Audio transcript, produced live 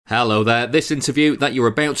Hello there. This interview that you're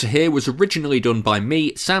about to hear was originally done by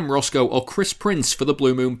me, Sam Roscoe, or Chris Prince for the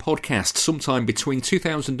Blue Moon podcast sometime between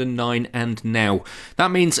 2009 and now.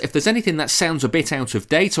 That means if there's anything that sounds a bit out of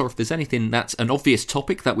date, or if there's anything that's an obvious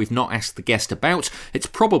topic that we've not asked the guest about, it's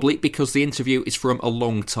probably because the interview is from a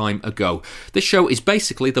long time ago. This show is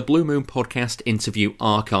basically the Blue Moon podcast interview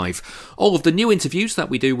archive. All of the new interviews that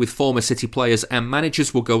we do with former City players and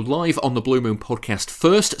managers will go live on the Blue Moon podcast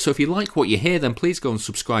first, so if you like what you hear, then please go and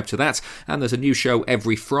subscribe to that, and there's a new show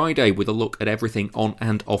every Friday with a look at everything on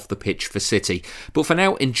and off the pitch for City. But for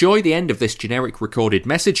now, enjoy the end of this generic recorded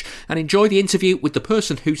message and enjoy the interview with the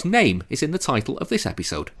person whose name is in the title of this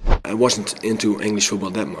episode. I wasn't into English football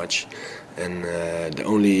that much, and the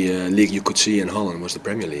only league you could see in Holland was the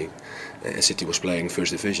Premier League, and City was playing First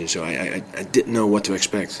Division, so I didn't know what to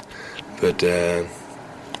expect. But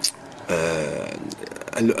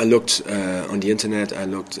I looked on the internet, I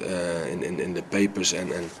looked in the papers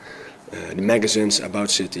and the magazines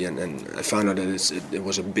about City, and I found out that it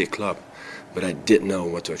was a big club, but I didn't know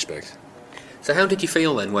what to expect. So how did you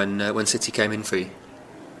feel then when City came in for you?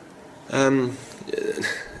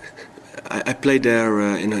 I played there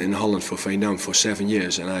in Holland for Veendam for 7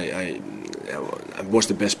 years, and I was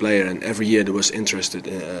the best player, and every year there was interest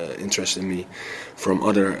in me from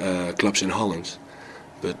other clubs in Holland.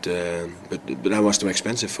 But I was too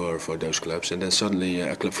expensive for those clubs, and then suddenly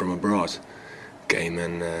a club from abroad came,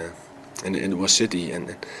 and it was City,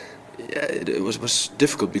 and it was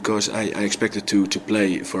difficult because I expected to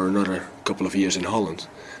play for another couple of years in Holland,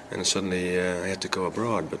 and suddenly I had to go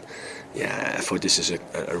abroad. But yeah, I thought this is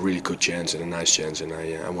a really good chance and a nice chance, and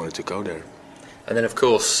I wanted to go there. And then, of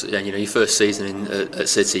course, your first season at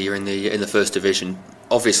City, you're in the First Division.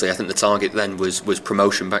 Obviously, I think the target then was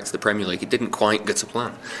promotion back to the Premier League. It didn't quite go to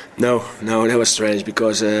plan. No, that was strange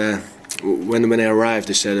because when I arrived,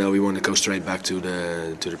 they said, "Oh, we want to go straight back to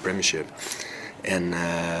the Premiership." And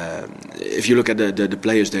if you look at the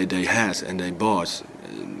players they had and they bought,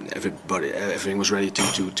 everything was ready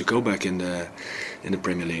to go back in the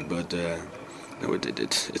Premier League. But no,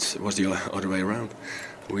 it was the other way around.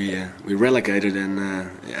 We relegated,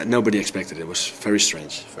 and nobody expected it. It was very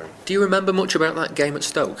strange. Do you remember much about that game at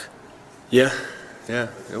Stoke? Yeah.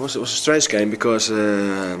 It was a strange game because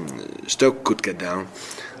Stoke could get down,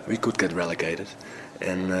 we could get relegated,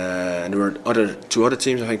 and there were two other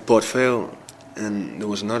teams. I think Port Vale, and there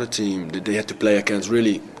was another team that they had to play against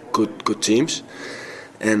really good teams,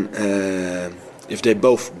 and if they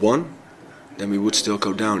both won, then we would still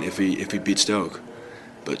go down if we beat Stoke.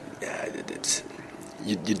 But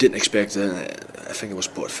you didn't expect. I think it was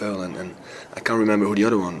Port Vale, and I can't remember who the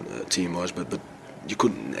other team was, but you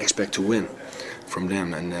couldn't expect to win from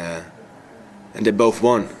them, and they both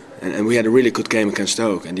won, and we had a really good game against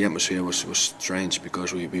Stoke, and the atmosphere was strange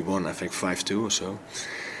because we won, I think 5-2 or so,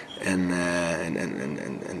 and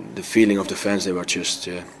the feeling of the fans, they were just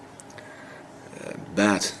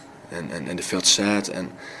bad, and they felt sad,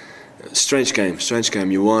 and strange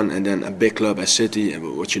game. You won, and then a big club as City,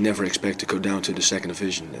 what you never expect to go down to the second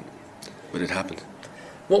division, but it happened.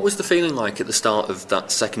 What was the feeling like at the start of that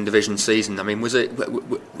second division season? I mean,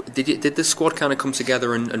 did the squad kind of come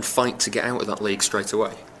together and fight to get out of that league straight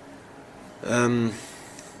away? Yeah,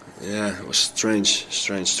 it was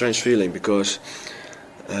strange feeling because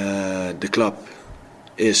the club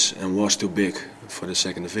is and was too big for the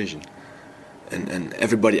second division. And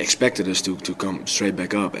everybody expected us to come straight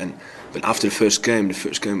back up. But after the first game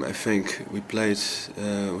I think we played,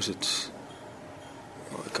 I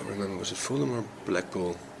can't remember, was it Fulham or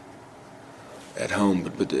Blackpool at home?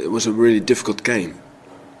 But it was a really difficult game.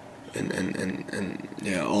 And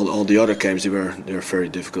yeah, all the other games they were very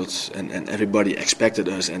difficult, and everybody expected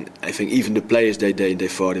us, and I think even the players they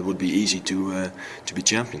thought it would be easy to be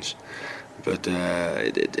champions. But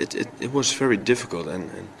it was very difficult, and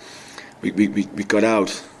we got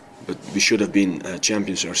out, but we should have been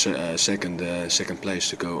champions or second place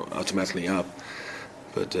to go automatically up.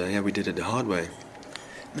 But yeah, we did it the hard way.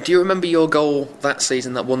 Do you remember your goal that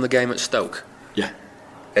season that won the game at Stoke? Yeah.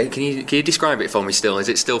 Can you describe it for me still? Is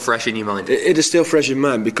it still fresh in your mind? It is still fresh in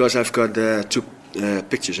mind because I've got two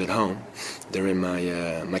pictures at home. They're in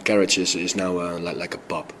my carriage is now like a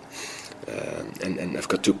pub. And I've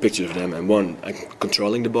got two pictures of them, and one I'm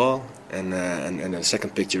controlling the ball, and the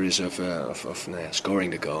second picture is of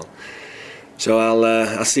scoring the goal. So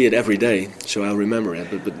I'll see it every day, so I'll remember it.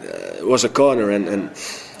 But it was a corner, and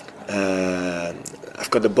I've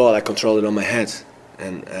got the ball. I control it on my head,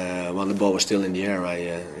 and while the ball was still in the air,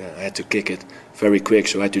 I had to kick it very quick.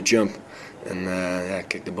 So I had to jump and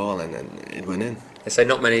kicked the ball, and it went in. They say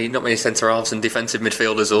not many centre halves and defensive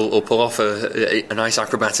midfielders will pull off a nice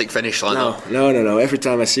acrobatic finish like that. No. Every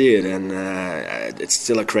time I see it, and it's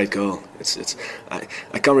still a great goal.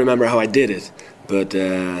 I can't remember how I did it, but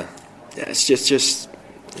it's just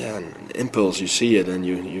an impulse. You see it, and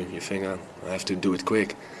you think, oh, I have to do it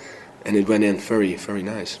quick, and it went in very, very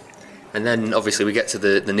nice. And then obviously we get to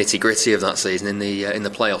the nitty gritty of that season in the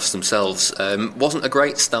playoffs themselves. Wasn't a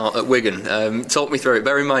great start at Wigan. Talk me through it.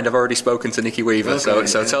 Bear in mind I've already spoken to Nicky Weaver, so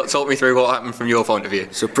talk me through what happened from your point of view.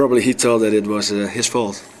 So probably he thought that it was his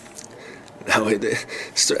fault. No, I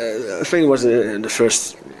think it was in the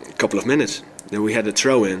first couple of minutes. Then we had a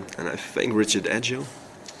throw in, and I think Richard Edgell,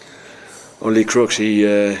 Lee Crooks, he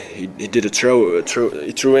did a throw.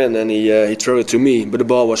 He threw in, and he threw it to me, but the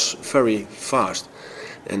ball was very fast.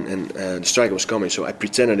 And the striker was coming, so I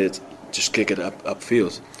pretended it, just kick it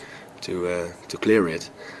upfield to clear it.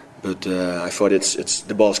 But I thought it's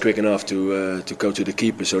the ball's quick enough to go to the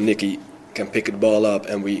keeper, so Nicky can pick the ball up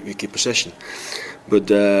and we keep possession. But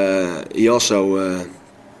he also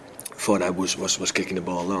thought I was kicking the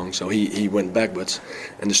ball long, so he went backwards,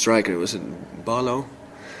 and the striker, was it Barlow?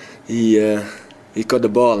 He caught the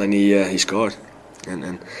ball and he scored,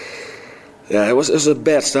 and yeah, it was a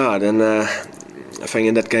bad start, and. I think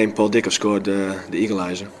in that game Paul Dickov scored the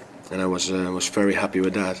equalizer, and I was very happy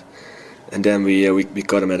with that. And then we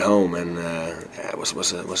got him at home, and it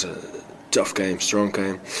was a tough game, strong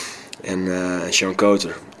game. And Sean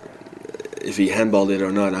Coulter, if he handballed it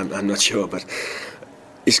or not, I'm not sure, but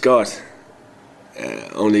he scored.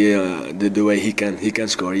 Only the way he can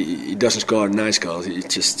score. He doesn't score nice goals. He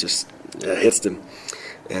just hits them,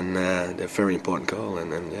 and they're a very important goal.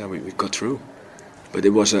 And we got through. But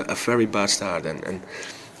it was a very bad start, and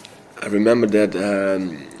I remember that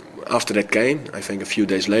after that game, I think a few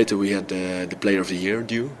days later, we had the Player of the Year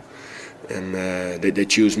due, and they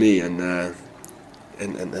chose me, and I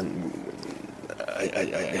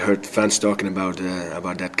heard fans talking about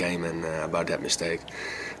that game and about that mistake,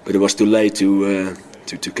 but it was too late to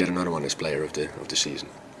get another one as Player of the season.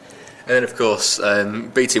 And then, of course,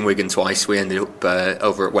 beating Wigan twice, we ended up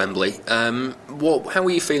over at Wembley. How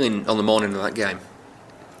were you feeling on the morning of that game?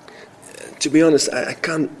 To be honest, I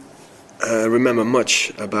can't remember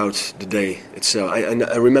much about the day itself.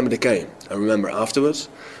 I remember the game. I remember afterwards,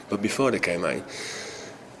 but before the game, I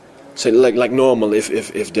say like normal.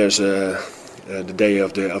 If there's the day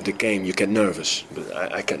of the game, you get nervous. But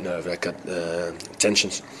I get nervous. I get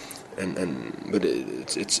tensions, but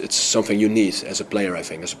it's something you need as a player. I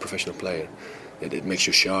think as a professional player, it makes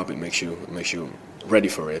you sharp. It makes you ready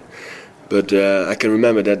for it. But I can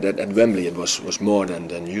remember that at Wembley it was more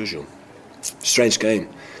than usual. Strange game,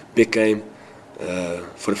 big game.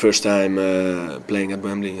 For the first time playing at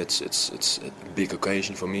Wembley, it's a big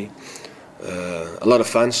occasion for me. A lot of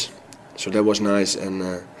fans, so that was nice. And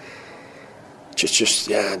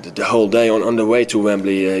the whole day on the way to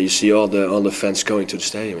Wembley, you see all the fans going to the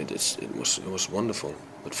stadium. It was wonderful,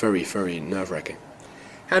 but very, very nerve-wracking.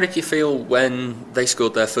 How did you feel when they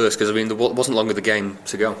scored their first? Because there wasn't long of the game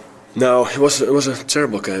to go. No, it was a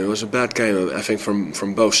terrible game. It was a bad game, I think,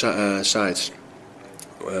 from both sides.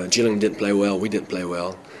 Gillingham didn't play well. We didn't play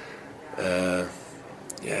well. And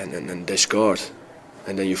they scored,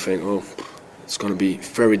 and then you think, oh, it's going to be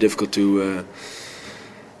very difficult to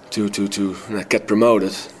get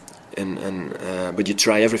promoted. But you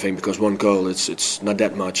try everything because one goal, it's not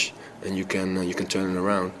that much, and you can turn it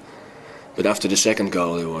around. But after the second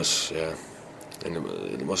goal, it was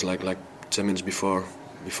like 10 minutes before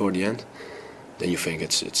the end, then you think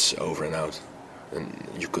it's over and out, and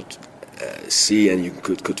you could see and you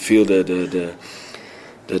could feel the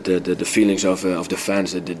feelings of the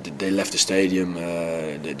fans. They left the stadium.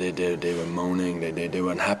 They were moaning. They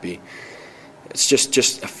were unhappy. It's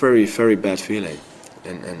just a very, very bad feeling,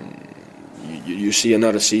 and you see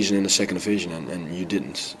another season in the second division, and you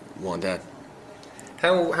didn't want that.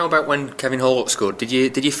 How about when Kevin Horlock scored? Did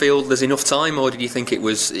you feel there's enough time, or did you think it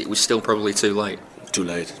was still probably too late? Too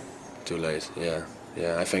late. Yeah.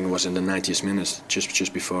 I think it was in the 90th minute,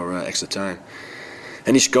 just before extra time,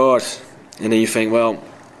 and he scored. And then you think, well,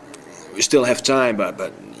 we still have time,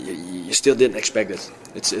 but you still didn't expect it.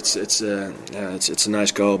 It's a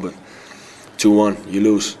nice goal, but 2-1, you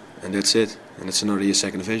lose, and that's it. And it's another year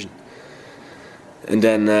second division. And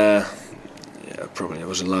then probably it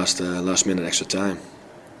was the last minute extra time.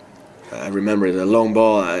 I remember it, a long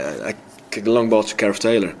ball. I kicked a long ball to Gareth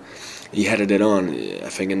Taylor. He headed it on, I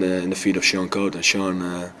think, in the feet of Sean Coates, and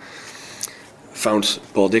Sean found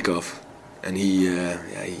Paul Dickov, and he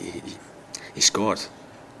scored.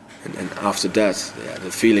 And after that,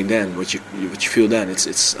 the feeling then, what you feel then,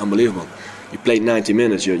 it's unbelievable. You played 90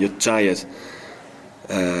 minutes. You're tired.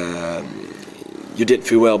 You didn't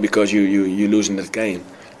feel well because you losing that game,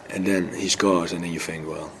 and then he scores, and then you think,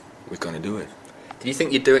 well, we're gonna do it. Did you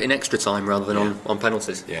think you'd do it in extra time rather than on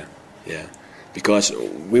penalties? Yeah. Because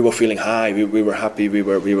we were feeling high, we were happy, we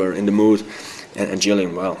were in the mood, and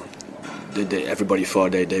Gillingham, well, everybody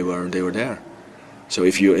thought they were there. So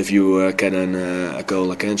if you get a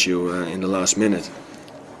goal against you in the last minute,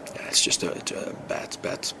 it's just a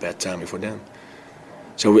bad timing for them.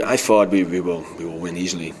 So I thought we will win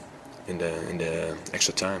easily in the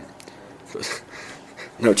extra time, but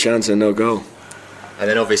no chance and no goal. And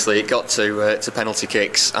then obviously it got to penalty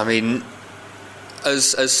kicks. I mean,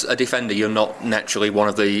 as a defender, you're not naturally one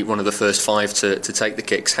of the first five to take the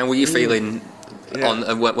kicks. How were you feeling at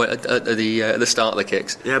the start of the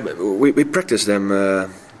kicks? Yeah, but we practiced them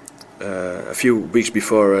a few weeks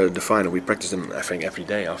before the final. We practiced them, I think, every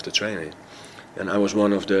day after training. And I was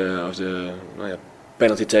one of the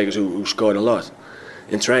penalty takers who scored a lot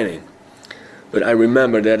in training. But I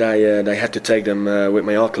remember that I had to take them with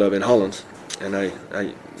my art club in Holland, and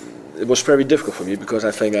it was very difficult for me because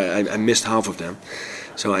I think I missed half of them,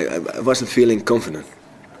 so I wasn't feeling confident.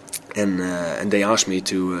 And they asked me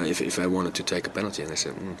to if I wanted to take a penalty, and I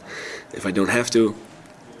said if I don't have to,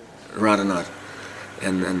 rather not.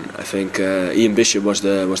 And I think Ian Bishop was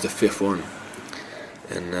the fifth one,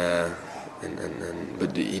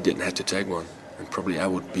 but he didn't have to take one, and probably I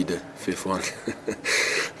would be the fifth one.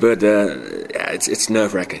 But it's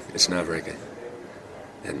nerve-wracking. It's nerve-wracking,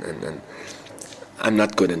 and I'm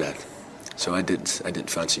not good in that, so I didn't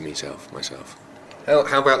fancy myself.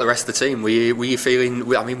 How about the rest of the team? Were you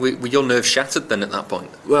feeling? I mean, were your nerves shattered then at that point?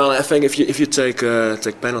 Well, I think if you take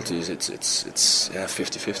penalties, it's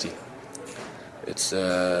 50-50. It's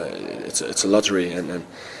a lottery, and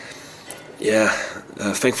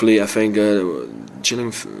thankfully I think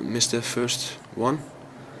Gillingham missed the first one,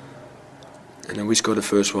 and then we scored the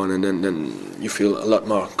first one, and then you feel a lot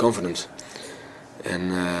more confident.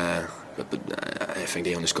 And but I think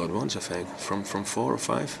they only scored once. I think from 4 or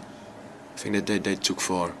 5. I think that they took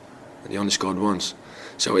 4, and they only scored once.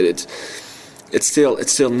 So it's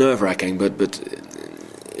still nerve-wracking. But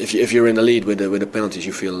if you're in the lead with the penalties,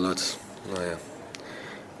 you feel a lot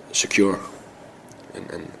secure.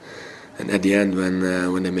 And at the end,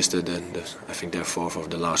 when they missed the I think their 4th of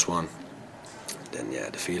the last one, then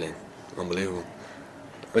the feeling unbelievable.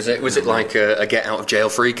 Was it like a get out of jail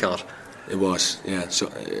free card? It was, yeah. So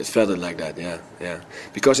it felt like that, yeah.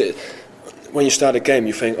 Because when you start a game,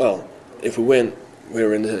 you think, well, if we win,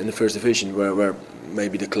 we're in the first division, where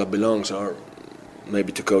maybe the club belongs, or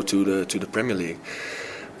maybe to go to the Premier League.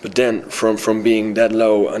 But then, from being that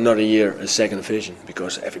low, another year a second division,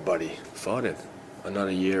 because everybody thought it.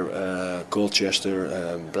 Another year,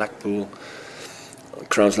 Colchester, Blackpool,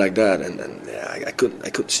 crowds like that, and I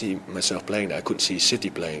couldn't see myself playing there. I couldn't see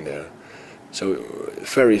City playing there. So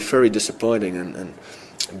very, very disappointing and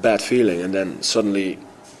bad feeling, and then suddenly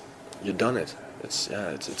you've done it. It's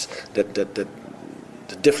that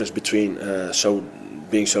the difference between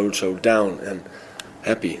being so down and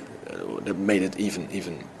happy that made it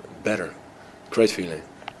even better. Great feeling.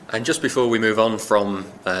 And just before we move on from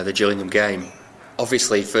the Gillingham game,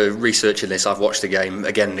 obviously for researching this, I've watched the game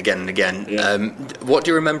again and again and again. Yeah. What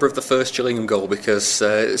do you remember of the first Gillingham goal? Because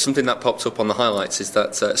something that popped up on the highlights is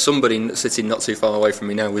that somebody sitting not too far away from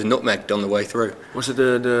me now was nutmegged on the way through. Was it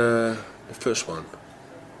the first one?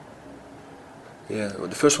 Yeah,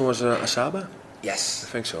 the first one was Asaba? Yes. I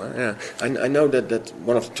think so, yeah. I know that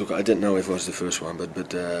one of the two, I didn't know if it was the first one,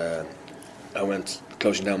 but I went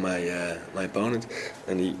closing down my opponent,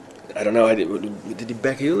 and he, I don't know, did he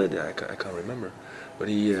back heel it? I can't remember. But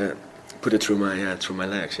he put it through my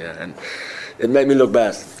legs, and it made me look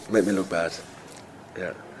bad.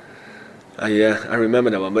 Yeah, I remember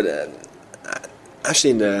that one. But I've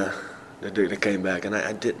seen the game back, and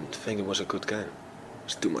I didn't think it was a good game. It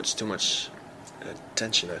was too much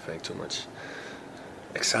tension. I think too much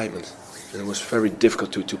excitement, and it was very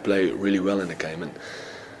difficult to play really well in the game. And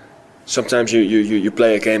sometimes you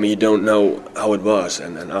play a game and you don't know how it was,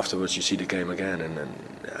 and afterwards you see the game again, and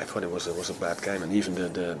I thought it was a bad game, and even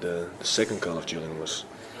the second goal of Gillingham was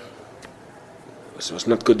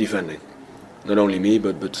not good defending. Not only me,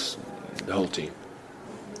 but the whole team.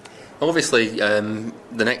 Obviously,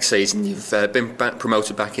 the next season you've been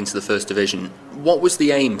promoted back into the first division. What was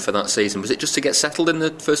the aim for that season? Was it just to get settled in the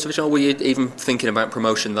first division, or were you even thinking about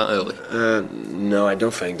promotion that early? No, I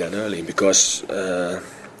don't think that early, because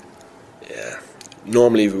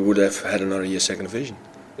normally we would have had another year second division.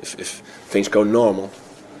 If things go normal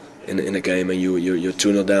in a game and you're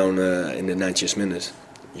 2-0 down in the 90th minute,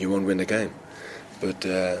 you won't win the game. But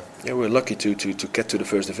we're lucky to get to the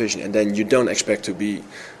first division, and then you don't expect to be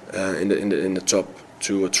in the top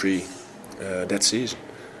 2 or 3 that season.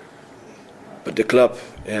 But the club,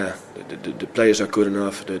 the players are good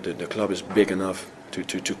enough. The club is big enough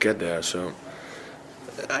to get there. So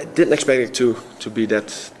I didn't expect it to be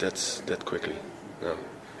that quickly. No.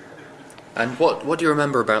 And what do you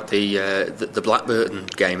remember about the Blackburn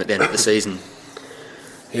game at the end of the season?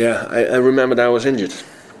 Yeah, I remember that I was injured.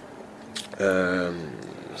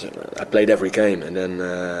 I played every game, and then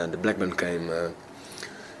the Blackburn game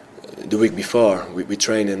the week before. We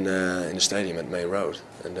trained in the stadium at Main Road,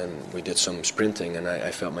 and then we did some sprinting, and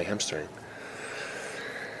I felt my hamstring.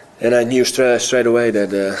 And I knew straight away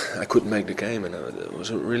that I couldn't make the game, and it was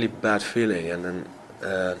a really bad feeling. And then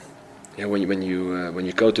when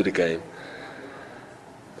you go to the game,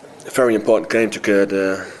 a very important game to get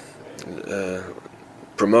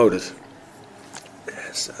promoted.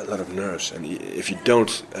 It's a lot of nerves, and if you're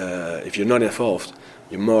not involved,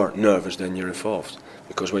 you're more nervous than you're involved.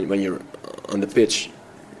 Because when you're on the pitch,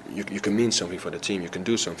 you can mean something for the team, you can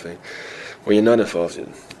do something. When you're not involved,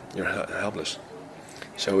 you're helpless.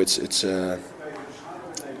 So it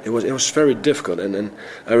was very difficult, and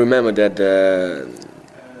I remember that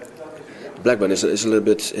Blackburn is a little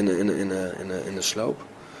bit in a slope,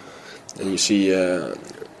 and you see.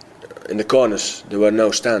 In the corners there were no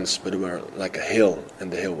stands, but there were like a hill,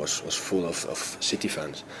 and the hill was full of City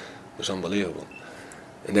fans. It was unbelievable.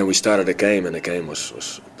 And then we started the game, and the game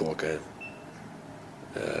was a poor game.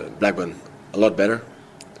 Blackburn a lot better.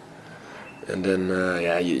 And then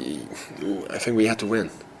I think we had to win.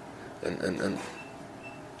 And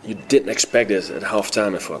you didn't expect it at half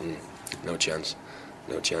time. I thought, no chance.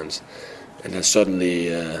 And then suddenly,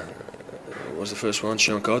 what was the first one?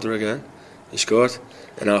 Sean Carter again. He scored.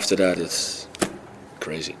 And after that, it's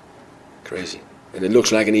crazy. And it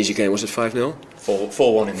looks like an easy game. Was it 5-0?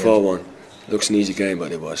 4-1 in the 4-1. Looks an easy game,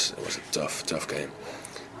 but it was a tough game.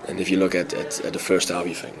 And if you look at the first half,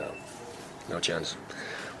 you think, no chance.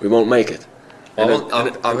 We won't make it. One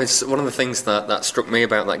of the things that struck me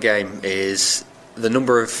about that game is the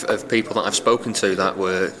number of people that I've spoken to that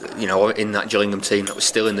were, in that Gillingham team that was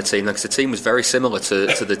still in the team, because the team was very similar to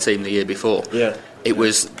the team the year before. Yeah. It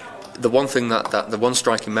was the one thing that the one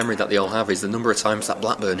striking memory that they all have is the number of times that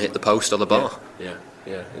Blackburn hit the post or the bar. Yeah.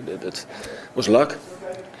 It was luck.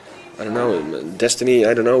 I don't know, destiny.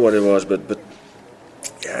 I don't know what it was, but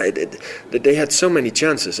yeah, they had so many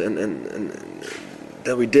chances, and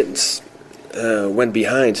that we didn't went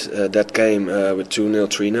behind that game with 2-0,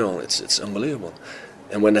 3-0. It's unbelievable.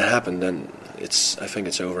 And when that happened, then I think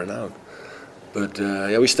it's over and out. But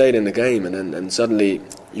we stayed in the game, and then suddenly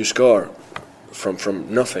you score from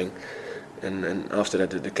nothing, and after that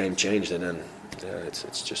the game changed, and then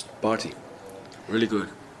it's just party. Really good.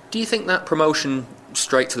 Do you think that promotion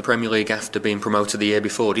straight to the Premier League after being promoted the year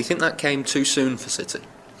before, do you think that came too soon for City?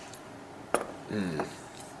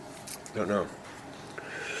 Don't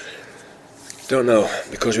know,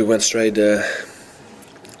 because we went straight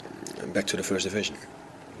back to the first division.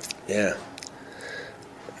 Yeah,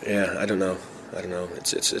 I don't know.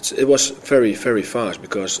 It was very, very fast,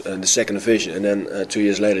 because the second division, and then 2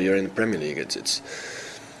 years later you're in the Premier League. It's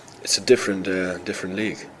a different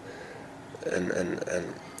league, and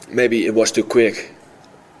maybe it was too quick,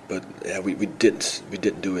 but we didn't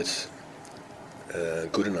do it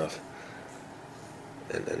good enough,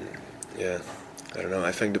 and I don't know.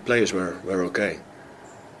 I think the players were okay.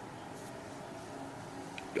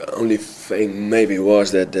 The only thing maybe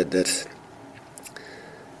was that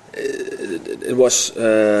it was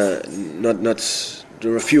not.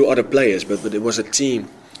 There were a few other players, but it was a team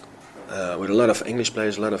with a lot of English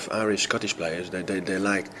players, a lot of Irish, Scottish players. They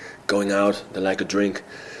like going out. They like a drink.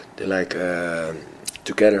 They like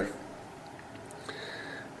together.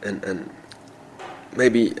 And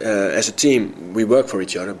maybe as a team we work for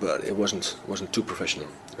each other, but it wasn't too professional.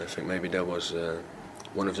 I think maybe that was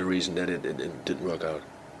one of the reasons that it didn't work out.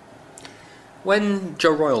 When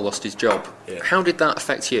Joe Royle lost his job, how did that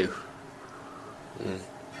affect you?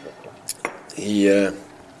 He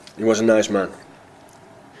was a nice man.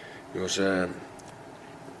 He was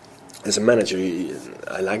as a manager.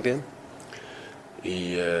 I liked him.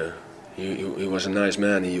 He was a nice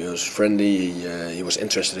man. He was friendly. He was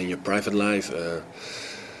interested in your private life.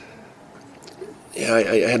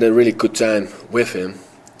 I had a really good time with him.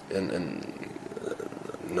 And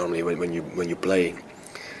normally when you play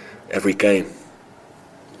every game,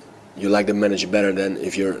 you like the manager better than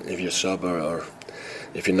if you're sub or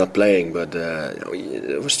if you're not playing. But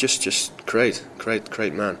it was just great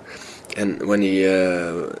man. And when he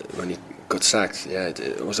got sacked,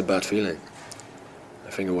 it was a bad feeling.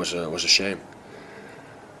 I think it was a shame.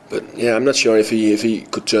 But yeah, I'm not sure if he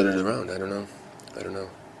could turn it around. I don't know.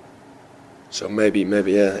 So maybe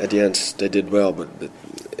yeah. At the end they did well, but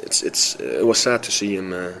it was sad to see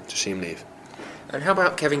him leave. And how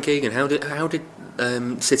about Kevin Keegan? How did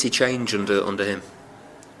City change under him?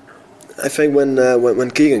 I think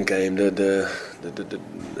when Keegan came, the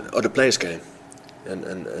other players came,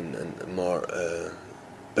 and more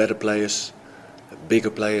better players,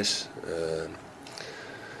 bigger players.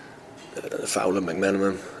 Fowler,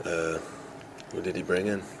 McManaman, who did he bring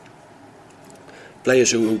in?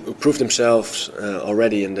 Players who proved themselves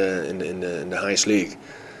already in the highest league,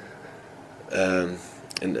 and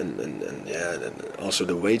yeah, and also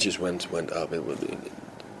the wages went up.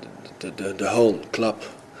 The whole club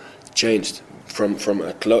changed from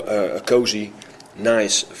a cozy,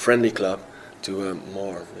 nice, friendly club to a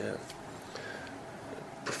more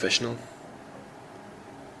professional,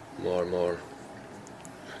 more.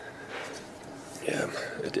 Yeah,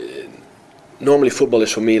 normally football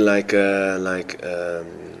is for me like a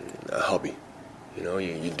hobby. You know,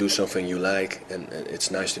 you do something you like, and it's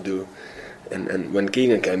nice to do. And when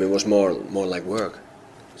Keegan came, it was more like work.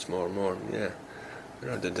 It's more yeah. You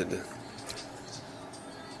know,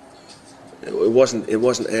 it wasn't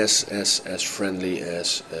as friendly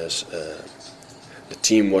as the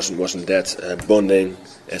team wasn't that bonding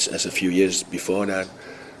as a few years before that.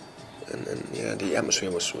 And yeah, the atmosphere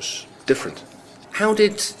was different. How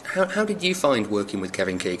did you find working with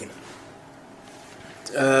Kevin Keegan?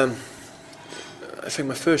 I think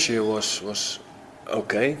my first year was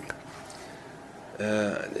okay.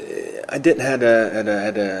 I didn't had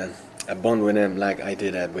a bond with him like I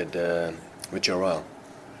did have with Gerard.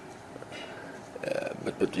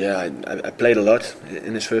 But yeah, I played a lot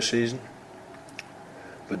in his first season.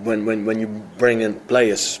 But when you bring in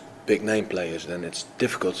players, big name players, then it's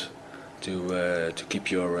difficult to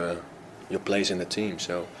keep your place in the team.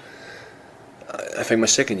 So I think my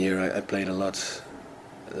second year I played a lot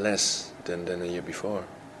less than the year before.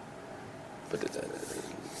 But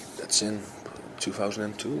that's in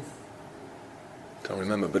 2002. Can't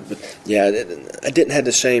remember. But yeah, I didn't have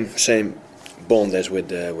the same bond as with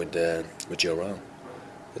Gerard.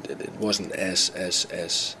 It wasn't as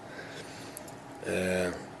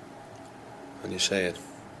how do you say it?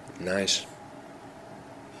 Nice.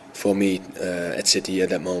 For me at City at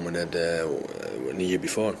that moment the year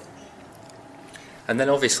before. And then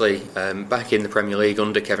obviously back in the Premier League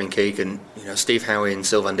under Kevin Keegan, you know, Steve Howe and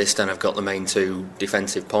Sylvain Distin have got the main two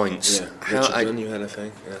defensive points. Yeah, Richard Dunn you had, I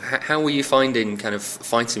think. Yeah. How were you finding kind of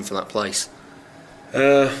fighting for that place?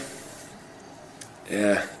 Yeah,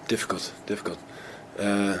 difficult.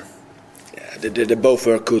 They both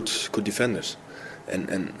were good defenders,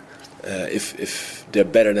 and if they're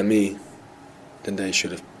better than me, then they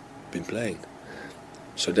should have been playing.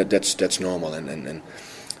 So that's normal,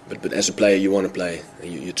 but as a player you want to play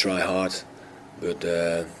and you try hard, but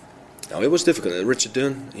no, it was difficult. Richard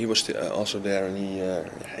Dunn, he was also there, and he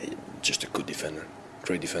just a good defender,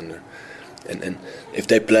 great defender, and if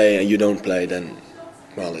they play and you don't play, then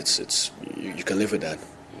well, it's you can live with that.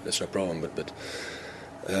 That's no problem. But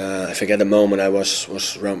I think at the moment I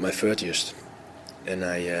was around my 30th, and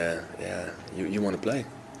you want to play.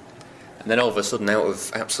 And then all of a sudden, out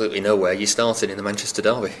of absolutely nowhere, you started in the Manchester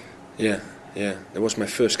derby. Yeah, that was my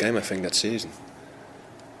first game, I think, that season.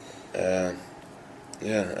 I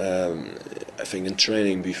think in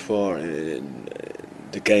training before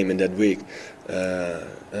the game in that week,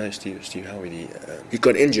 Steve Howie, he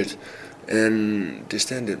got injured, and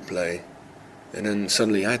Distin didn't play, and then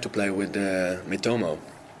suddenly I had to play with Mitomo,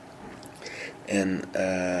 and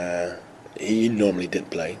he normally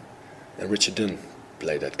didn't play, and Richard Dunn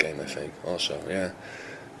played that game, I think, also, yeah.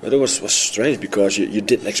 But it was strange because you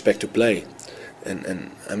didn't expect to play,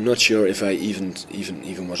 and I'm not sure if I even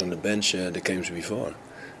was on the bench the games before,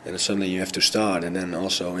 and then suddenly you have to start, and then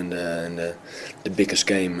also in the biggest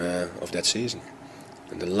game of that season,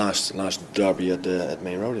 and the last derby at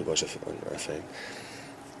Main Road it was, I think.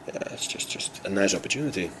 Yeah, it's just a nice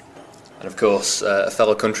opportunity. And of course, a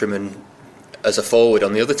fellow countryman as a forward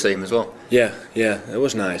on the other team as well. Yeah, it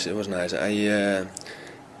was nice. I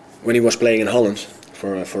when he was playing in Holland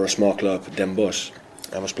for a small club, Den Bosch,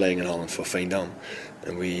 I was playing in Holland for Veendam,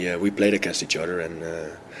 and we played against each other, and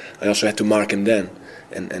I also had to mark him then,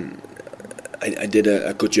 and I did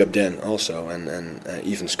a good job then also, and I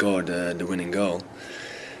even scored the winning goal.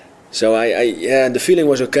 So the feeling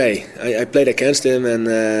was okay. I played against him, and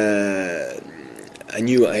I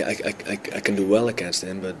knew I can do well against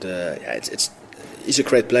him. But he's a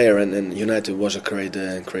great player, and United was a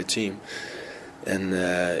great team, and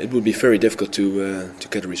it would be very difficult to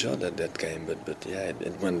get a result at that game. But yeah,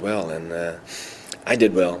 it went well, and I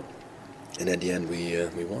did well, and at the end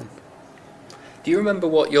we won. Do you remember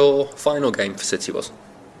what your final game for City was?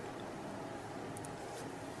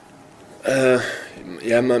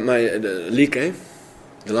 My league game.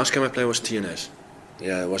 The last game I played was TNS.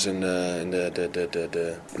 Yeah, it was in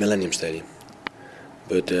the Millennium Stadium.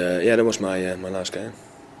 But that was my last game.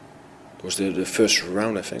 It was the first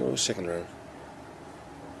round, I think, or the second round.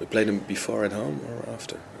 We played them before at home or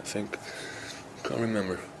after, I think. Can't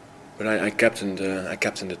remember. But I captained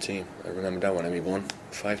the team. I remember that one, and we won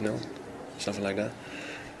 5-0, something like that.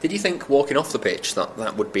 Did you think walking off the pitch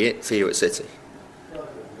that would be it for you at City?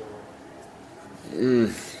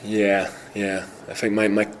 Yeah. I think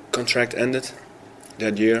my contract ended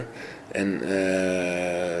that year, and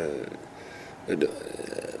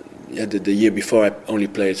the year before I only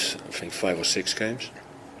played, I think, 5 or 6 games.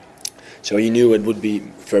 So you knew it would be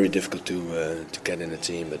very difficult to get in the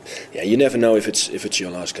team. But yeah, you never know if it's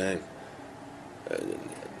your last game.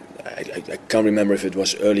 I can't remember if it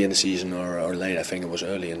was early in the season or late. I think it was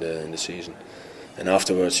early in the season, and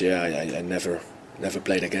afterwards, I never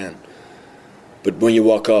played again. But when you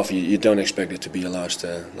walk off, you don't expect it to be your last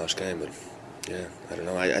game. But yeah, I don't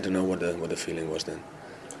know. I don't know what the feeling was then.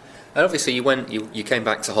 And obviously, you came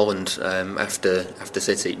back to Holland after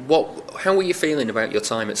City. How were you feeling about your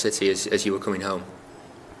time at City as you were coming home?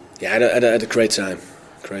 Yeah, I had a great time.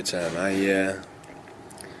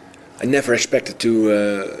 I never expected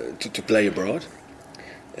to play abroad,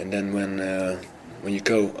 and then when you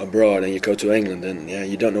go abroad and you go to England, then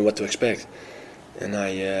you don't know what to expect. And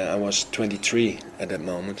I was 23 at that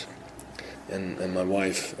moment, and my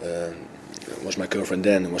wife was my girlfriend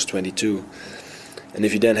then, and was 22. And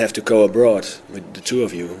if you then have to go abroad with the two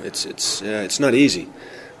of you, it's not easy.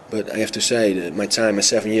 But I have to say that my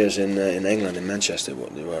 7 years in England, in Manchester,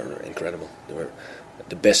 they were incredible. They were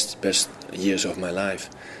the best years of my life,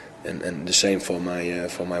 and the same for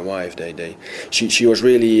my wife. She was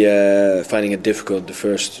really finding it difficult the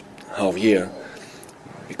first half year,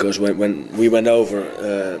 because when we went over,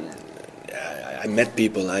 I met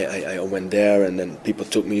people. I went there, and then people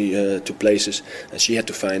took me to places, and she had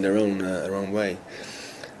to find her own way.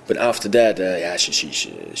 But after that,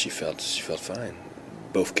 she felt fine.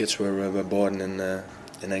 Both kids were born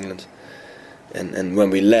in England, and when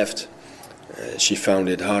we left, she found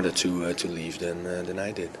it harder to leave than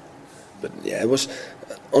I did. But yeah, it was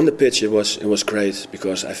on the pitch. It was great,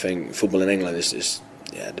 because I think football in England is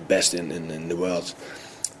the best in the world.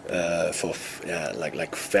 For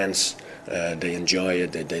like fans, they enjoy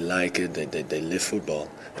it, they like it, they live football,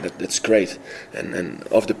 and that's great. And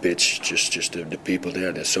off the pitch, just the people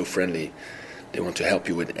there, they're so friendly. They want to help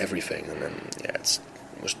you with everything, and then it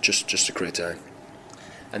was just a great time.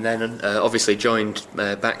 And then obviously joined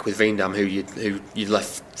back with Veendam, who you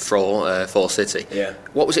left for City. Yeah.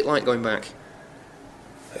 What was it like going back?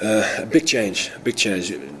 A big change.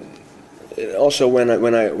 Also,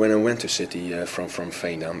 when I went to City from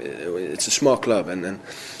Veendam, it's a small club, and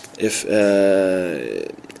if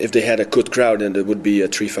they had a good crowd, then there would be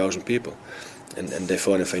 3,000 people, and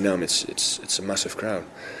therefore in Veendam it's a massive crowd.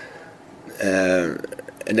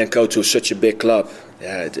 And then go to such a big club,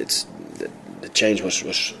 the change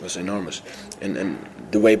was enormous, and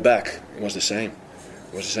the way back was the same.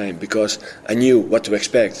 It was the same, because I knew what to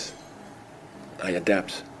expect. I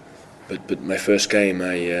adapt. But my first game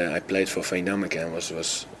I played for Veendam again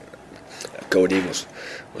was Coed Eagles,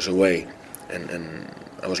 was away, and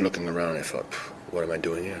I was looking around and I thought, what am I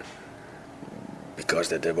doing here? Because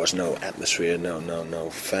there was no atmosphere, no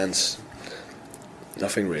fans,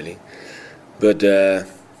 nothing really. But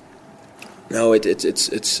no,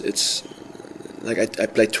 it's like I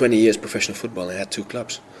played 20 years professional football and I had 2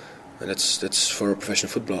 clubs, and that's for a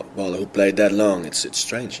professional footballer who played that long. It's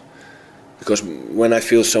strange. Because when I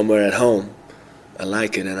feel somewhere at home, I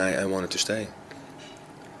like it and I wanted to stay.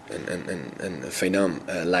 And Veendam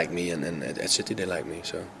liked me, and at City they like me,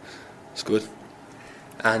 so it's good.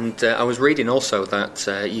 And I was reading also that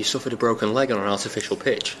you suffered a broken leg on an artificial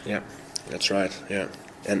pitch. Yeah, that's right. Yeah,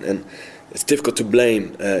 and it's difficult to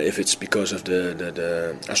blame if it's because of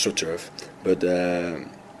the AstroTurf, but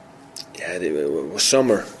it was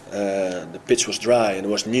summer. The pitch was dry and it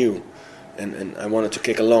was new, and I wanted to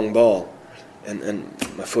kick a long ball. And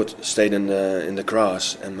my foot stayed in the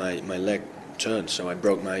grass, and my leg turned, so I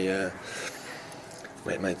broke my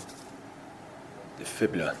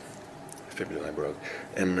fibula. I broke,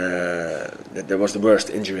 and that was the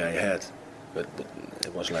worst injury I had. But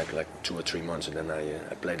it was like 2 or 3 months, and then I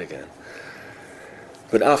played again.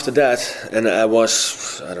 But after that, and I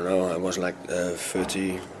was like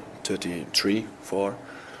 33, 4.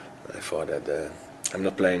 I thought that I'm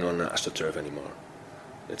not playing on AstroTurf anymore.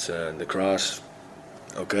 It's the grass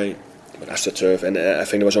okay, but AstroTurf, and I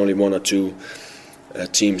think there was only 1 or 2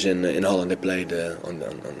 teams in Holland that played on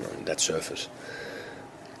that surface.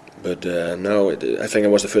 But no, I think I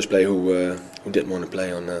was the first player who didn't want to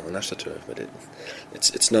play on AstroTurf. But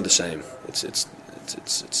it's not the same. It's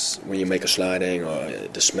when you make a sliding or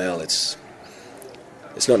the smell. It's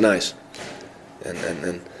not nice,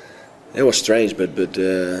 and it was strange. But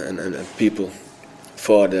and people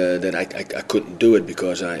thought that I couldn't do it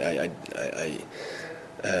because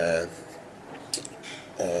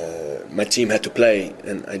my team had to play,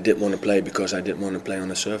 and I didn't want to play because I didn't want to play on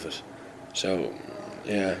the surface. So,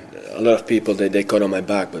 yeah, a lot of people they got on my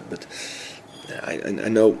back, but I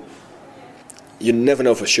know you never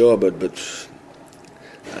know for sure, but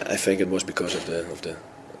I think it was because of the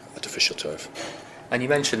artificial turf. And you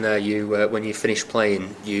mentioned there when you finished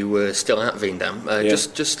playing, you were still at Veendam.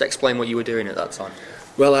 Just explain what you were doing at that time.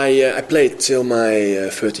 Well, I played till my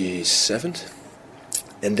 37th.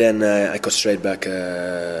 And then I got straight back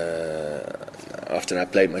after I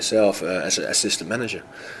played myself as an assistant manager.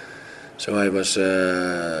 So I was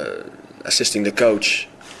assisting the coach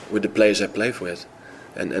with the players I played with,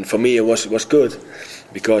 and for me it was good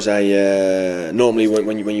because I normally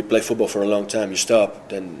when you play football for a long time you stop,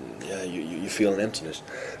 then you feel an emptiness.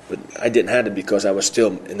 But I didn't have it because I was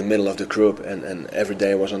still in the middle of the group, and every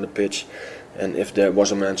day I was on the pitch, and if there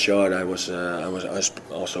was a man short, I was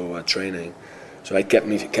also training. So it kept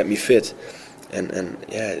me fit, and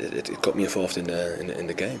it got me involved in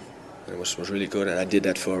the game. It was really good, and I did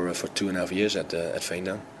that for 2.5 years at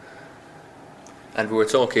Veendam. And we were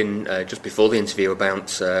talking just before the interview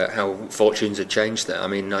about how fortunes had changed there. I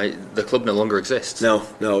mean, the club no longer exists. No,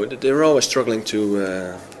 they're always struggling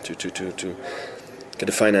to get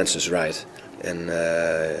the finances right, and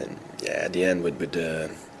at the end with the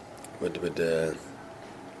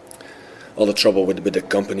all the trouble with the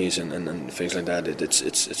companies and things like that.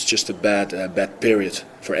 It's just a bad period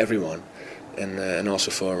for everyone, and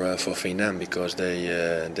also for Veendam because they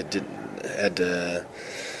didn't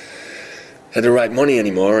had the right money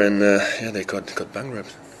anymore, and they got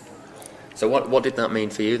bankrupt. So what did that mean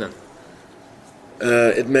for you then?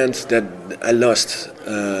 It meant that I lost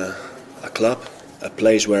a club, a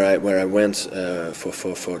place where I went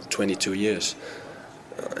for 22 years,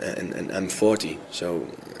 and I'm 40, so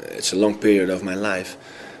it's a long period of my life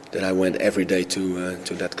that I went every day to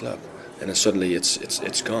that club, and then suddenly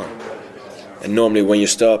it's gone. And normally when you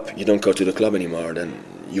stop, you don't go to the club anymore. Then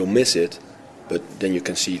you'll miss it, but then you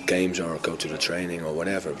can see games or go to the training or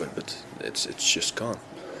whatever. But it's just gone,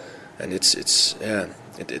 and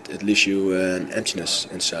it leaves you an emptiness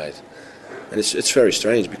inside, and it's very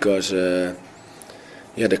strange because the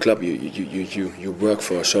club you work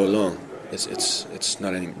for so long, it's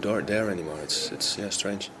not there anymore. It's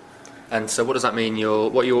strange. And so what does that mean?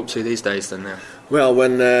 What are you up to these days then now? Well,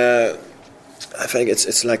 when I think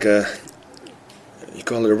it's like you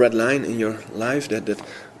call it a red line in your life that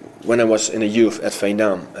when I was in a youth at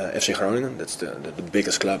Veendam, FC Groningen, that's the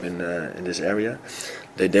biggest club in this area.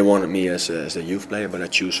 They wanted me as a youth player, but I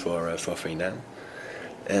chose for Veendam.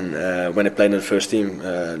 And when I played in the first team,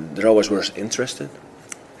 they always were interested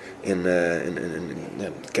in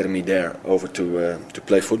getting me there over to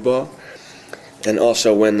play football. And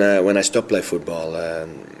also when I stopped playing football,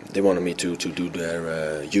 they wanted me to do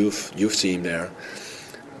their youth team there.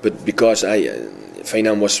 But because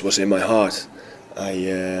Veendam was in my heart,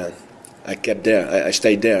 I kept there. I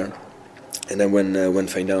stayed there. And then when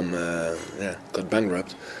Veendam got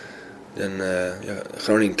bankrupt, then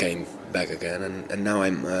Groningen came back again, and now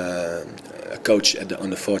I'm a coach at the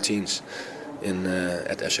under 14s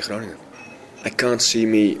at FC Groningen. I can't see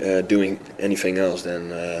me doing anything else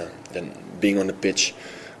than being on the pitch,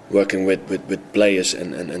 working with players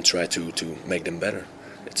and try to make them better.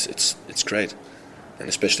 It's great, and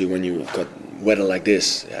especially when you got weather like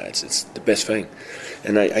this, it's the best thing.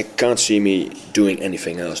 And I can't see me doing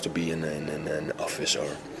anything else to be in an office or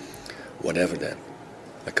whatever. Then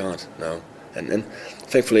I can't, no. And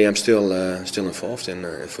thankfully I'm still involved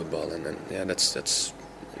in football, and that's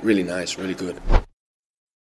really nice, really good.